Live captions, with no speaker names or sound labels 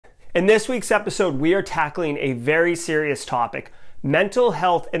In this week's episode, we are tackling a very serious topic, mental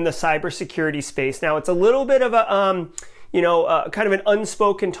health in the cybersecurity space. Now, it's a little bit of a, kind of an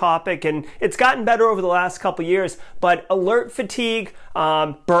unspoken topic, and it's gotten better over the last couple years, but alert fatigue,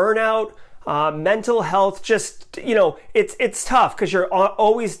 burnout, mental health, just, it's tough because you're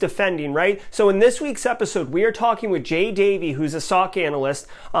always defending, right? So in this week's episode, we are talking with Jay Davey, who's a SOC analyst,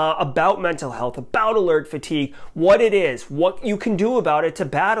 about mental health, about alert fatigue, what it is, what you can do about it to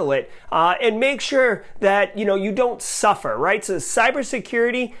battle it, and make sure that, you don't suffer, right? So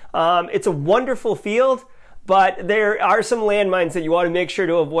cybersecurity, it's a wonderful field, but there are some landmines that you want to make sure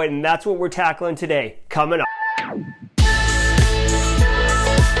to avoid, and that's what we're tackling today, coming up.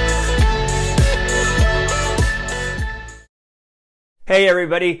 Hey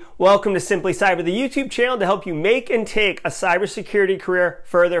everybody, welcome to Simply Cyber, the YouTube channel to help you make and take a cybersecurity career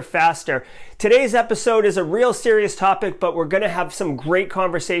further faster. Today's episode is a real serious topic, but we're going to have some great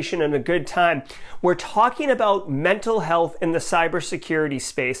conversation and a good time. We're talking about mental health in the cybersecurity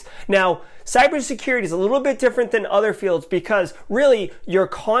space. Now, cybersecurity is a little bit different than other fields because really you're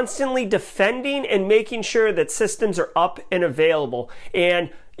constantly defending and making sure that systems are up and available.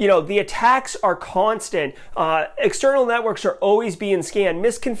 And the attacks are constant. External networks are always being scanned.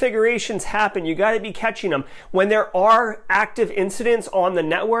 Misconfigurations happen. You got to be catching them. When there are active incidents on the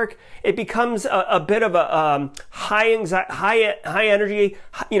network, it becomes a bit of a high energy,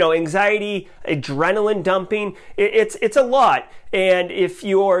 anxiety, adrenaline dumping. It's a lot. And if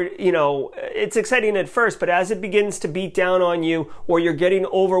you're, it's exciting at first, but as it begins to beat down on you, or you're getting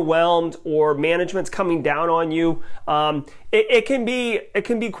overwhelmed, or management's coming down on you, it can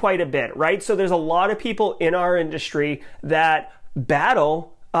be quite a bit, right? So there's a lot of people in our industry that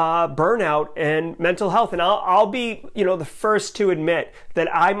battle burnout and mental health, and I'll be, the first to admit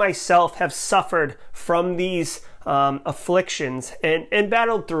that I myself have suffered from these afflictions and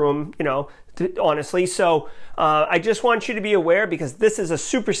battled through them, honestly. So I just want you to be aware, because this is a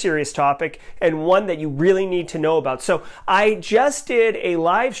super serious topic and one that you really need to know about. So I just did a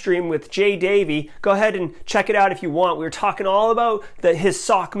live stream with Jay Davey. Go ahead and check it out if you want. We were talking all about his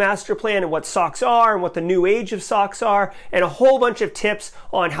SOC master plan and what SOCs are and what the new age of SOCs are, and a whole bunch of tips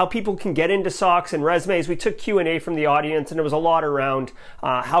on how people can get into SOCs and resumes. We took Q&A from the audience, and there was a lot around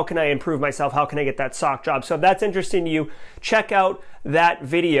how can I improve myself? How can I get that SOC job? So if that's interesting to you, check out that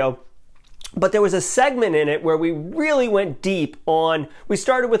video. But there was a segment in it where we really went deep on, we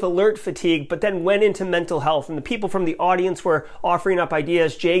started with alert fatigue, but then went into mental health, and the people from the audience were offering up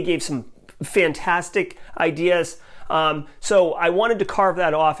ideas. Jay gave some fantastic ideas. So I wanted to carve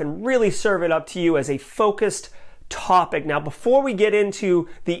that off and really serve it up to you as a focused topic. Now, before we get into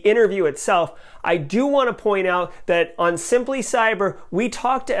the interview itself, I do want to point out that on Simply Cyber, we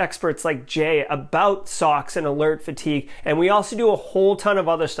talk to experts like Jay about SOCs and alert fatigue, and we also do a whole ton of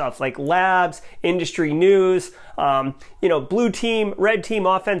other stuff like labs, industry news, blue team, red team,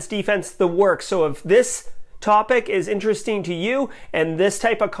 offense, defense, the works. So if this topic is interesting to you and this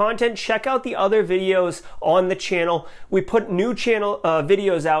type of content, check out the other videos on the channel. We put new channel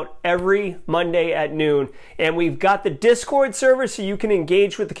videos out every Monday at noon, and we've got the Discord server so you can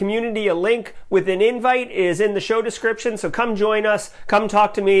engage with the community. A link with an invite is in the show description, so come join us, come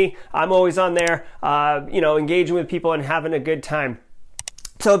talk to me. I'm always on there, engaging with people and having a good time.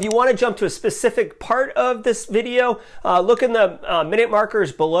 So if you want to jump to a specific part of this video, look in the minute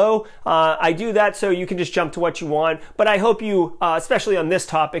markers below. I do that so you can just jump to what you want. But I hope you, especially on this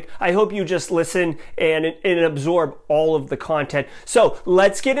topic, I hope you just listen and absorb all of the content. So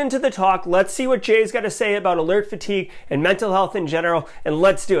let's get into the talk. Let's see what Jay's got to say about alert fatigue and mental health in general, and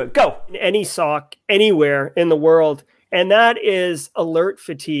let's do it. Go. Any SOC anywhere in the world, and that is alert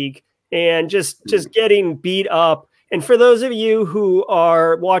fatigue and just getting beat up. And for those of you who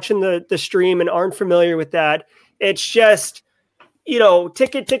are watching the stream and aren't familiar with that, it's just,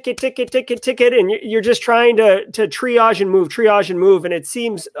 ticket, and you're just trying to triage and move, and it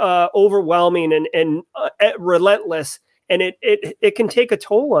seems overwhelming and relentless, and it can take a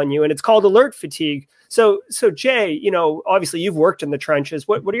toll on you, and it's called alert fatigue. So Jay, obviously you've worked in the trenches.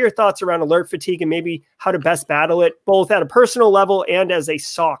 What are your thoughts around alert fatigue and maybe how to best battle it, both at a personal level and as a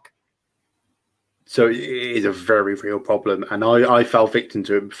SOC? So it is a very real problem, and I fell victim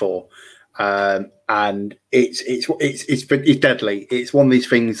to it before, and it's deadly. It's one of these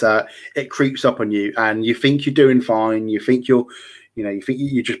things that it creeps up on you, and you think you're doing fine. You think you're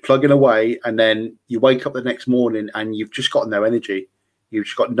just plugging away, and then you wake up the next morning and you've just got no energy. You've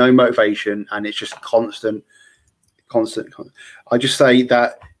just got no motivation, and it's just constant. I just say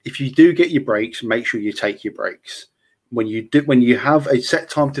that if you do get your breaks, make sure you take your breaks. When you have a set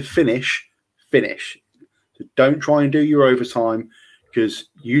time to finish. So don't try and do your overtime. because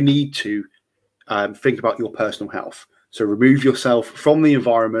you need to think about your personal health. So remove yourself from the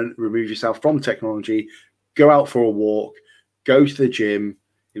environment, remove yourself from technology, go out for a walk, go to the gym,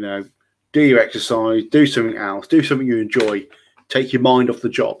 you know, do your exercise, do something else, do something you enjoy, take your mind off the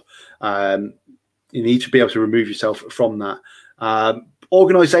job. You need to be able to remove yourself from that.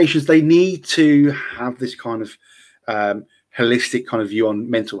 Organizations, they need to have this kind of holistic kind of view on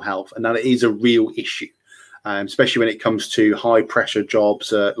mental health, and that it is a real issue. Especially when it comes to high pressure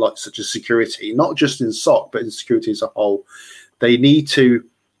jobs like such as security, not just in SOC, but in security as a whole. They need to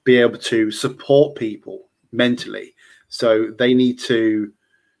be able to support people mentally. So they need to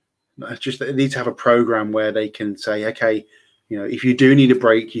have a program where they can say, okay, you know, if you do need a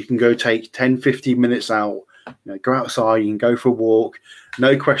break, you can go take 10, 15 minutes out, you know, go outside, you can go for a walk,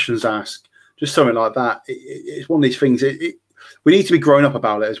 no questions asked, just something like that. It's one of these things. We need to be grown up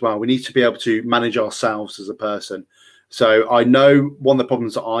about it as well. We need to be able to manage ourselves as a person. So I know one of the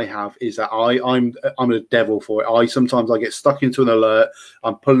problems that I have is that I'm a devil for it. Sometimes I get stuck into an alert.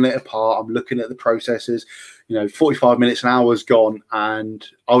 I'm pulling it apart. I'm looking at the processes. You know, 45 minutes, an hour's gone, and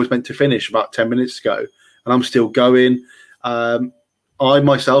I was meant to finish about 10 minutes ago, and I'm still going. I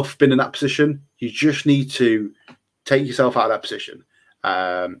myself have been in that position. You just need to take yourself out of that position.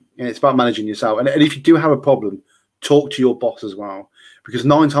 And it's about managing yourself. And if you do have a problem, talk to your boss as well, because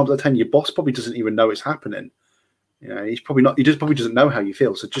 9 times out of 10, your boss probably doesn't even know it's happening. You know, he probably doesn't know how you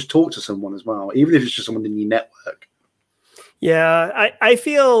feel. So just talk to someone as well, even if it's just someone in your network. Yeah, I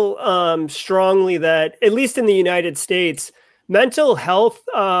feel strongly that, at least in the United States, mental health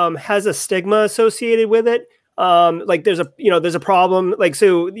has a stigma associated with it. Like there's a problem, like,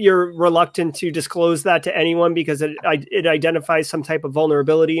 so you're reluctant to disclose that to anyone because it identifies some type of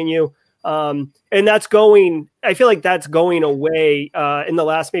vulnerability in you. And I feel like that's going away in the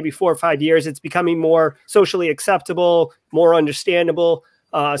last maybe 4 or 5 years. It's becoming more socially acceptable, more understandable.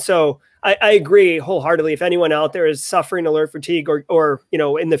 So I agree wholeheartedly. If anyone out there is suffering alert fatigue or, you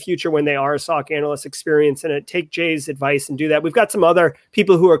know, in the future when they are a SOC analyst experiencing it, take Jay's advice and do that. We've got some other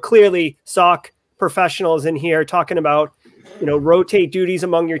people who are clearly SOC professionals in here talking about, you know, rotate duties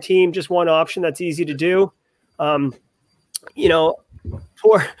among your team. Just one option that's easy to do. You know,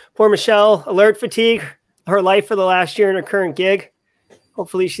 poor Michelle, alert fatigue, her life for the last year in her current gig.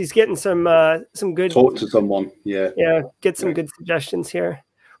 Hopefully she's getting some good. Talk to someone. Yeah. Yeah. Get some good suggestions here.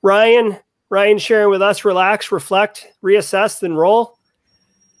 Ryan sharing with us, relax, reflect, reassess, then roll.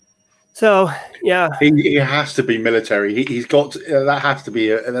 So, yeah. He has to be military. He's got that has to be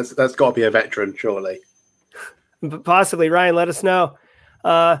that's got to be a veteran, surely. Possibly. Ryan, let us know.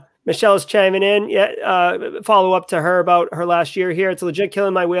 Michelle's chiming in. Yeah, follow up to her about her last year here. It's legit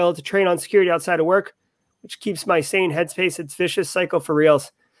killing my will to train on security outside of work, which keeps my sane headspace. It's vicious cycle for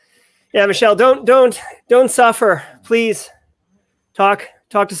reals. Yeah, Michelle, don't suffer. Please talk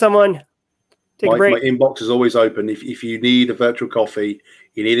to someone. Take a break. My inbox is always open. If you need a virtual coffee,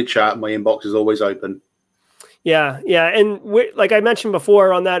 you need a chat, my inbox is always open. Yeah. And like I mentioned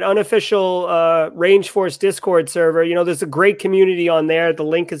before, on that unofficial Range Force Discord server, you know, there's a great community on there. The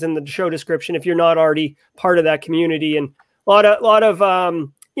link is in the show description if you're not already part of that community. And a lot of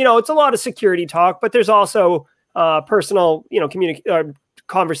you know, it's a lot of security talk, but there's also personal, you know,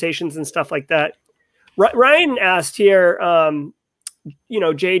 conversations and stuff like that. Ryan asked here, you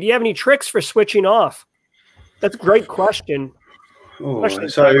know, Jay, do you have any tricks for switching off? That's a great question. Oh,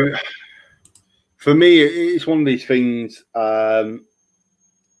 so for me, it's one of these things.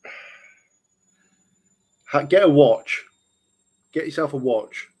 Get a watch. Get yourself a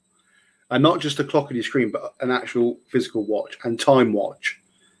watch. And not just a clock on your screen, but an actual physical watch and time watch.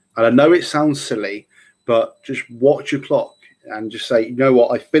 And I know it sounds silly, but just watch your clock and just say, you know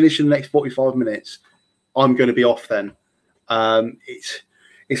what, I finish in the next 45 minutes. I'm going to be off then.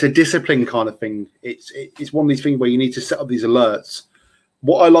 It's a discipline kind of thing. It's one of these things where you need to set up these alerts.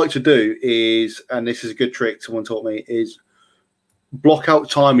 What I like to do is, and this is a good trick someone taught me, is block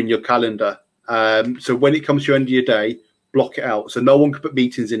out time in your calendar. So when it comes to the end of your day, block it out. So no one can put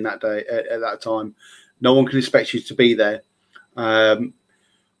meetings in that day at that time. No one can expect you to be there.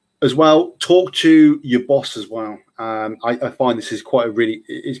 As well, talk to your boss as well. I find this is quite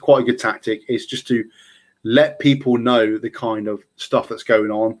a good tactic. It's just to let people know the kind of stuff that's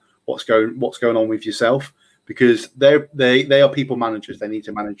going on, what's going on with yourself, because they are people managers. They need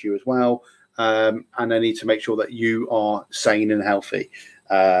to manage you as well, and they need to make sure that you are sane and healthy.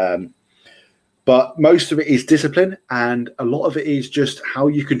 But most of it is discipline, and a lot of it is just how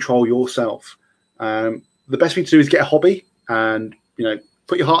you control yourself. The best thing to do is get a hobby, and you know,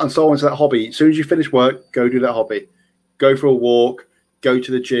 put your heart and soul into that hobby. As soon as you finish work, go do that hobby. Go for a walk, go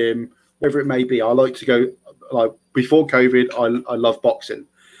to the gym, whatever it may be. I like to go like before COVID, I love boxing.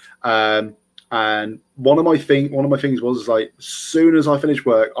 And one of my things was like, as soon as I finished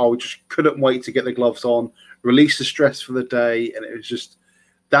work, I just couldn't wait to get the gloves on, release the stress for the day, and it was just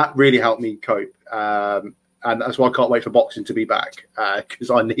that really helped me cope. And that's why I can't wait for boxing to be back, because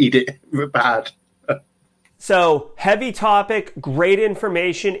I need it bad. So heavy topic, great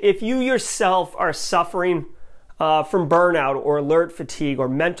information. If you yourself are suffering from burnout or alert fatigue or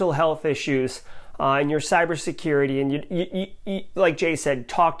mental health issues, in your cybersecurity, and you, like Jay said,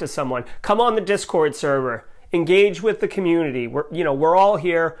 talk to someone. Come on the Discord server. Engage with the community. We're all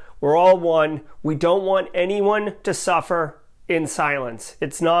here. We're all one. We don't want anyone to suffer in silence.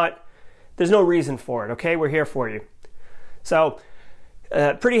 There's no reason for it. Okay, we're here for you. So,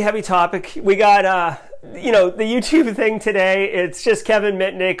 pretty heavy topic. We got the YouTube thing today. It's just Kevin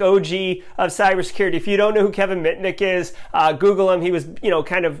Mitnick, OG of cybersecurity. If you don't know who Kevin Mitnick is, Google him. He was,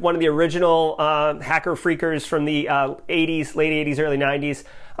 kind of one of the original hacker freakers from the 80s, late 80s, early 90s.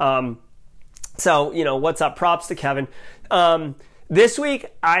 So, what's up? Props to Kevin. This week,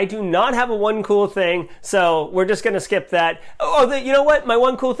 I do not have a one cool thing, so we're just going to skip that. Oh, you know what? My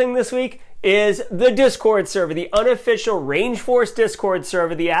one cool thing this week is the Discord server, the unofficial Rangeforce Discord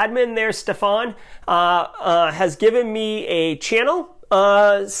server. The admin there, Stefan, has given me a channel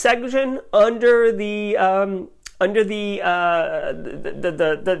section under the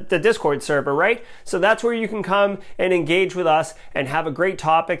Discord server, right? So that's where you can come and engage with us and have a great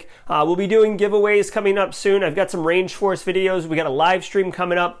topic. We'll be doing giveaways coming up soon. I've got some Rangeforce videos. We got a live stream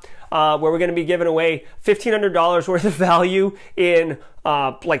coming up where we're going to be giving away $1,500 worth of value in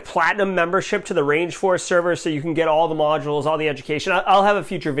like platinum membership to the Rangeforce server, so you can get all the modules, all the education. I'll have a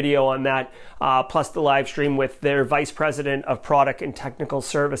future video on that, plus the live stream with their Vice President of Product and Technical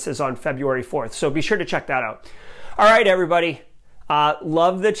Services on February 4th. So be sure to check that out. All right, everybody.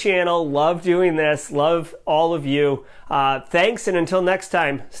 Love the channel. Love doing this. Love all of you. Thanks, and until next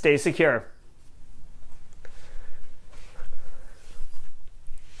time, stay secure.